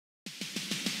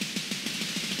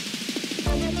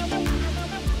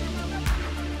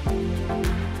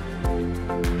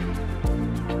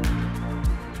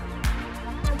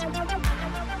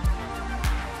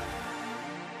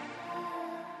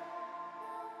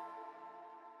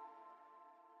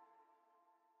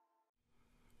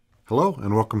Hello,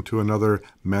 and welcome to another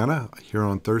Manna here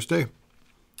on Thursday.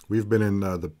 We've been in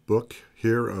the book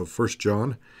here of 1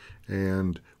 John,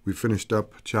 and we finished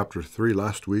up chapter 3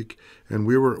 last week, and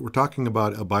we're talking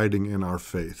about abiding in our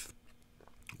faith,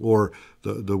 or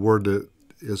the word that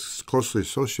is closely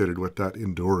associated with that,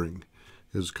 enduring,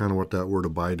 is kind of what that word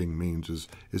abiding means, is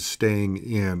staying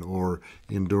in or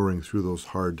enduring through those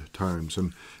hard times.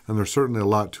 And there's certainly a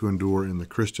lot to endure in the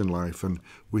Christian life, and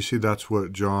we see that's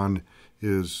what John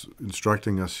is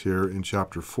instructing us here in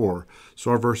chapter 4.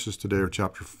 So our verses today are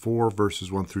chapter 4,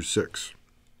 verses 1 through 6.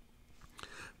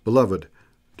 Beloved,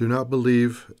 do not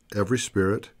believe every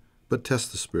spirit, but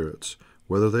test the spirits,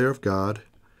 whether they are of God,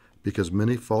 because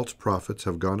many false prophets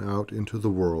have gone out into the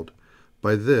world.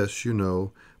 By this you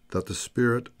know that the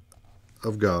Spirit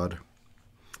of God,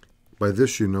 by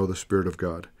this you know the Spirit of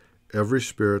God. Every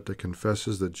spirit that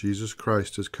confesses that Jesus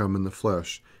Christ has come in the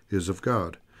flesh is of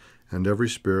God. And every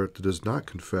spirit that does not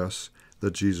confess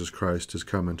that Jesus Christ has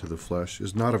come into the flesh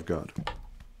is not of God.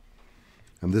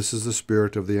 And this is the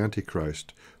spirit of the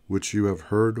Antichrist, which you have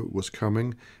heard was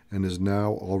coming and is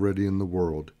now already in the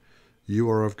world. You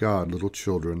are of God, little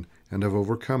children, and have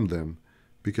overcome them,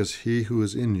 because he who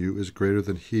is in you is greater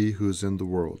than he who is in the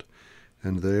world.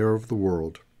 And they are of the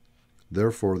world.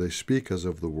 Therefore they speak as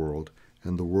of the world,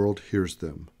 and the world hears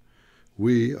them.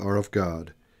 We are of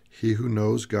God. He who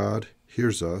knows God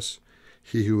hears us.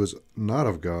 He who is not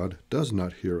of God does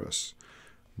not hear us.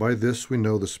 By this we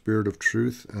know the spirit of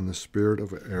truth and the spirit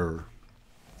of error.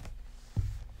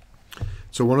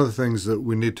 So one of the things that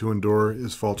we need to endure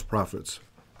is false prophets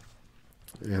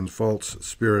and false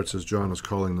spirits, as John is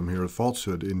calling them here,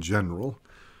 falsehood in general.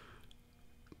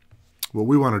 What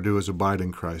we want to do is abide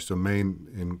in Christ,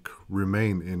 remain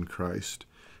in Christ.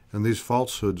 And these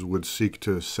falsehoods would seek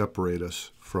to separate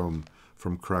us from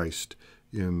Christ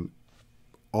in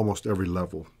almost every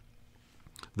level.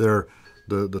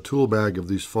 The tool bag of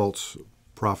these false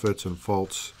prophets and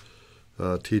false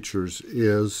teachers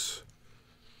is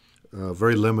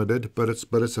very limited, but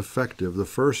it's effective. The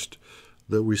first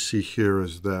that we see here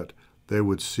is that they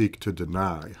would seek to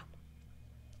deny.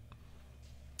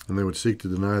 And they would seek to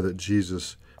deny that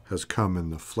Jesus has come in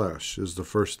the flesh is the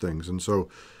first things. And so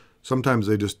sometimes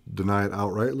they just deny it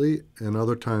outrightly, and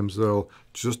other times they'll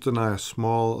just deny a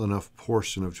small enough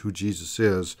portion of who Jesus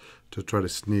is to try to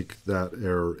sneak that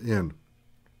error in.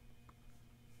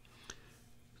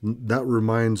 That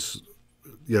reminds,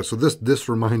 so this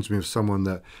reminds me of someone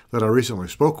that I recently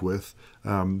spoke with.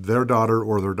 Their daughter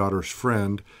or their daughter's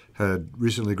friend had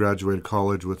recently graduated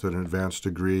college with an advanced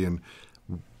degree, and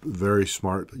very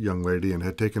smart young lady, and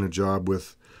had taken a job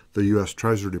with the U.S.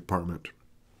 Treasury Department.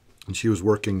 And she was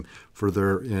working for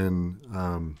their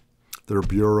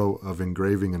Bureau of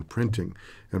Engraving and Printing.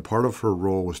 And part of her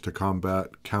role was to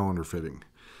combat counterfeiting.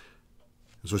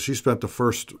 And so she spent the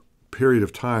first period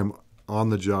of time on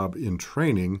the job in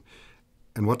training.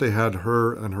 And what they had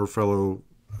her and her fellow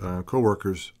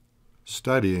co-workers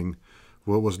studying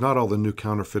was not all the new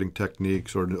counterfeiting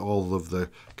techniques or all of the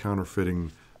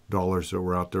counterfeiting dollars that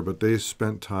were out there, but they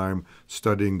spent time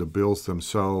studying the bills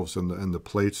themselves and the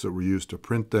plates that were used to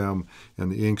print them and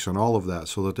the inks and all of that,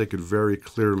 so that they could very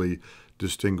clearly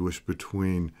distinguish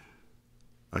between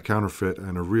a counterfeit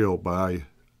and a real by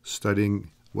studying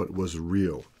what was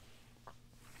real.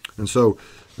 And so,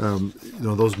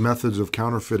 those methods of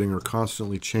counterfeiting are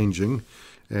constantly changing,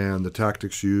 and the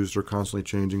tactics used are constantly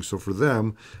changing. So for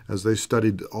them, as they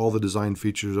studied all the design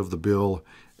features of the bill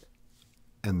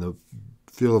and the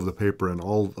feel of the paper and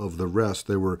all of the rest,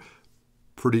 they were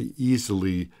pretty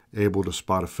easily able to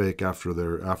spot a fake after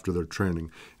their training.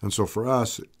 And so for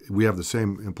us, we have the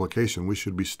same implication. We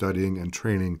should be studying and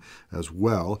training as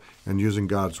well, and using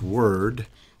God's word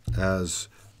as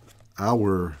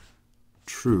our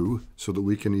true so that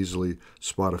we can easily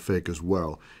spot a fake as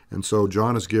well. And so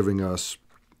John is giving us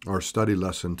our study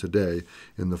lesson today.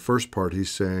 In the first part, he's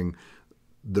saying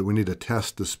that we need to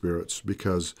test the spirits,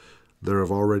 because there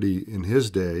have already, in his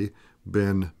day,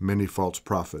 been many false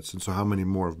prophets. And so how many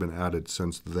more have been added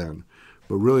since then?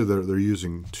 But really, they're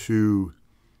using two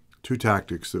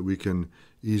tactics that we can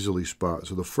easily spot.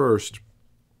 So the first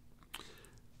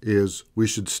is we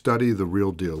should study the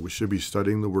real deal. We should be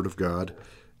studying the Word of God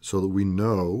so that we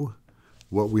know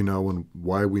what we know and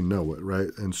why we know it, right?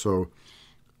 And so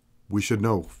we should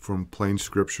know from plain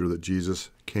Scripture that Jesus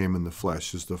came in the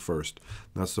flesh is the first.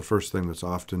 That's the first thing that's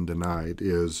often denied,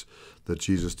 is that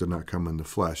Jesus did not come in the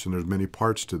flesh. And there's many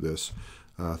parts to this.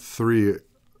 Three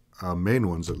main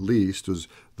ones, at least, is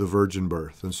the virgin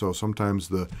birth. And so sometimes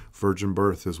the virgin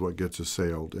birth is what gets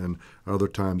assailed. And other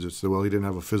times it's, well, he didn't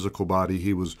have a physical body.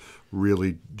 He was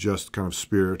really just kind of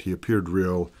spirit. He appeared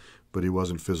real, but he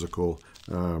wasn't physical.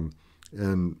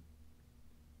 And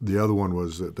the other one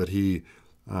was that he,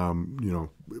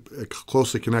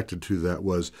 closely connected to that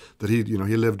was that he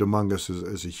lived among us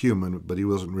as a human, but it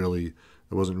wasn't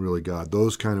really God.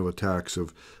 Those kind of attacks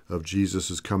of Jesus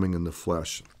is coming in the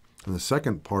flesh. And the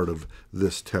second part of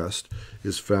this test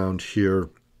is found here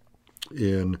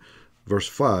in verse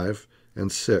 5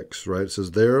 and 6, right? It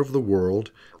says, "They're of the world,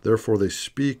 therefore they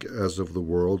speak as of the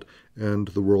world, and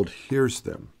the world hears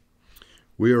them.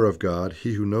 We are of God.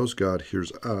 He who knows God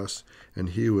hears us, and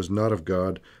he who is not of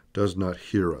God does not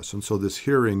hear us." And so this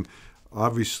hearing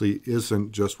obviously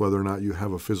isn't just whether or not you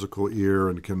have a physical ear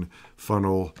and can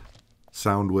funnel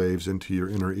sound waves into your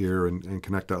inner ear and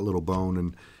connect that little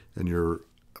bone and your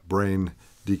brain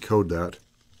decode that.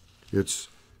 It's,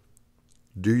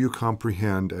 do you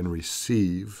comprehend and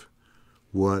receive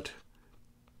what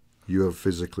you have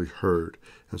physically heard?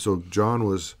 And so John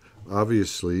was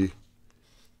obviously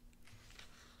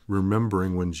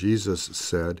remembering when Jesus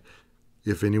said,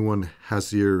 "If anyone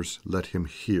has ears, let him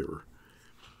hear."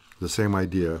 The same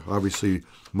idea. Obviously,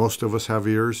 most of us have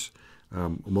ears.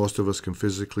 Most of us can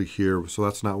physically hear, so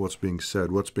that's not what's being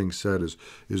said. What's being said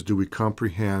is do we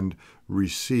comprehend,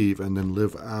 receive, and then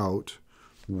live out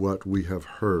what we have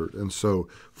heard? And so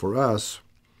for us,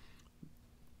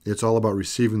 it's all about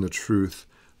receiving the truth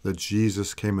that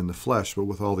Jesus came in the flesh, but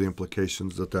with all the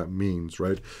implications that means,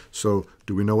 right? So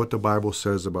do we know what the Bible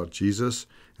says about Jesus,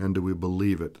 and do we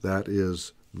believe it? That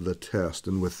is the test.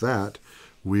 And with that,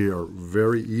 we are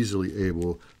very easily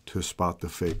able to spot the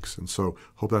fakes. And so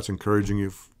hope that's encouraging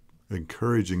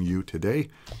you today.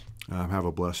 Have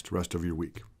a blessed rest of your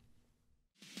week.